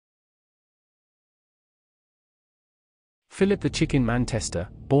Philip the Chicken Man Testa,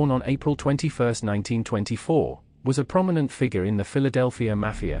 born on April 21, 1924, was a prominent figure in the Philadelphia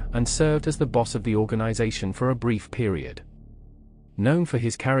Mafia and served as the boss of the organization for a brief period. Known for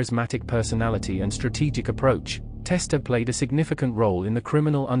his charismatic personality and strategic approach, Testa played a significant role in the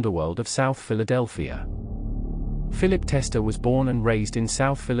criminal underworld of South Philadelphia. Philip Testa was born and raised in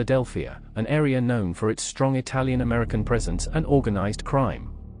South Philadelphia, an area known for its strong Italian-American presence and organized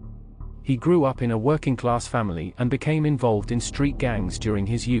crime. He grew up in a working-class family and became involved in street gangs during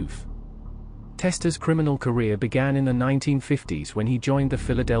his youth. Testa's criminal career began in the 1950s when he joined the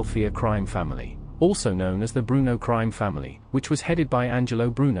Philadelphia crime family, also known as the Bruno crime family, which was headed by Angelo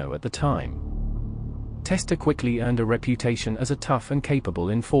Bruno at the time. Testa quickly earned a reputation as a tough and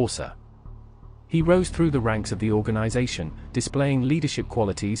capable enforcer. He rose through the ranks of the organization, displaying leadership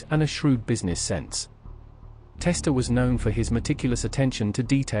qualities and a shrewd business sense. Testa was known for his meticulous attention to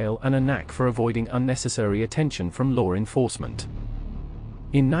detail and a knack for avoiding unnecessary attention from law enforcement.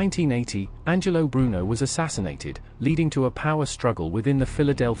 In 1980, Angelo Bruno was assassinated, leading to a power struggle within the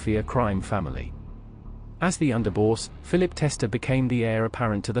Philadelphia crime family. As the underboss, Philip Testa became the heir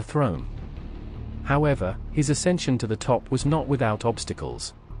apparent to the throne. However, his ascension to the top was not without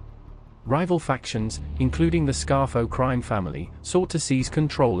obstacles. Rival factions, including the Scarfo crime family, sought to seize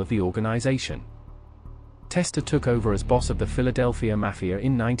control of the organization. Testa took over as boss of the Philadelphia Mafia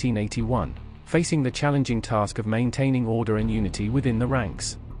in 1981, facing the challenging task of maintaining order and unity within the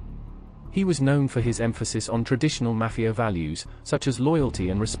ranks. He was known for his emphasis on traditional Mafia values, such as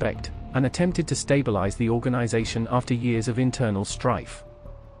loyalty and respect, and attempted to stabilize the organization after years of internal strife.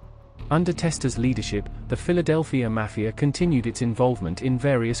 Under Testa's leadership, the Philadelphia Mafia continued its involvement in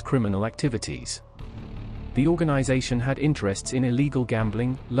various criminal activities. The organization had interests in illegal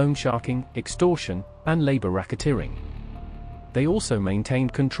gambling, loan sharking, extortion, and labor racketeering. They also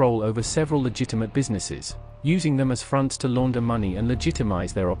maintained control over several legitimate businesses, using them as fronts to launder money and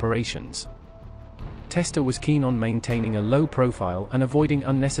legitimize their operations. Testa was keen on maintaining a low profile and avoiding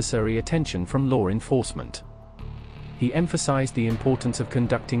unnecessary attention from law enforcement. He emphasized the importance of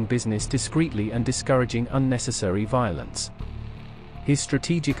conducting business discreetly and discouraging unnecessary violence. His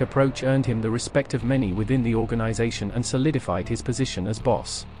strategic approach earned him the respect of many within the organization and solidified his position as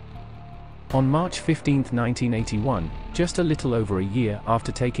boss. On March 15, 1981, just a little over a year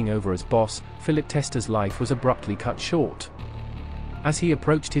after taking over as boss, Philip Testa's life was abruptly cut short. As he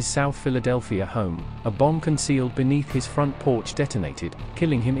approached his South Philadelphia home, a bomb concealed beneath his front porch detonated,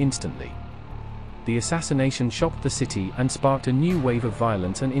 killing him instantly. The assassination shocked the city and sparked a new wave of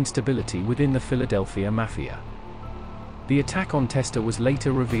violence and instability within the Philadelphia Mafia. The attack on Testa was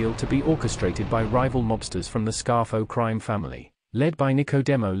later revealed to be orchestrated by rival mobsters from the Scarfo crime family, led by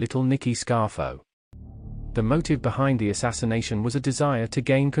Nicodemo Little Nicky Scarfo. The motive behind the assassination was a desire to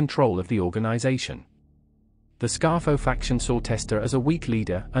gain control of the organization. The Scarfo faction saw Testa as a weak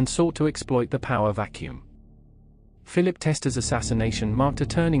leader and sought to exploit the power vacuum. Philip Testa's assassination marked a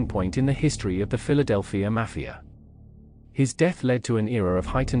turning point in the history of the Philadelphia Mafia. His death led to an era of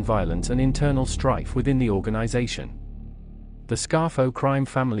heightened violence and internal strife within the organization. The Scarfo crime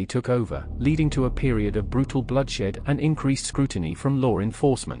family took over, leading to a period of brutal bloodshed and increased scrutiny from law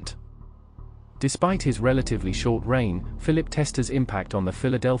enforcement. Despite his relatively short reign, Philip Testa's impact on the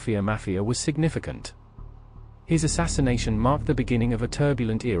Philadelphia Mafia was significant. His assassination marked the beginning of a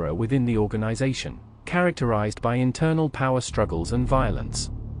turbulent era within the organization, characterized by internal power struggles and violence.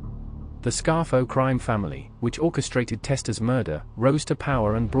 The Scarfo crime family, which orchestrated Testa's murder, rose to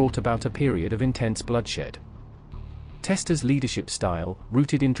power and brought about a period of intense bloodshed. Testa's leadership style,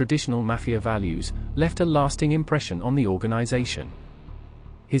 rooted in traditional Mafia values, left a lasting impression on the organization.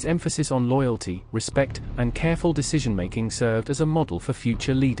 His emphasis on loyalty, respect, and careful decision-making served as a model for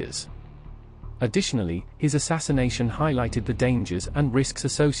future leaders. Additionally, his assassination highlighted the dangers and risks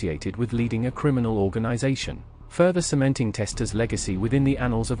associated with leading a criminal organization, further cementing Testa's legacy within the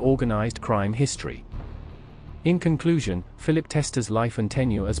annals of organized crime history. In conclusion, Philip Testa's life and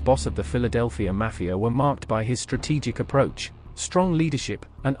tenure as boss of the Philadelphia Mafia were marked by his strategic approach, strong leadership,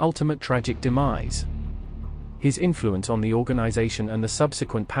 and ultimate tragic demise. His influence on the organization and the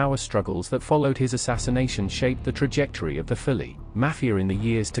subsequent power struggles that followed his assassination shaped the trajectory of the Philly Mafia in the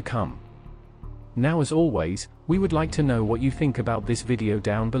years to come. Now, as always, we would like to know what you think about this video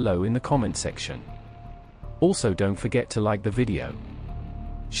down below in the comment section. Also, don't forget to like the video,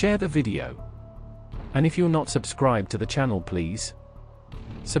 share the video, and if you're not subscribed to the channel, please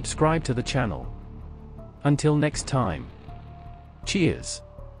subscribe to the channel. Until next time, cheers.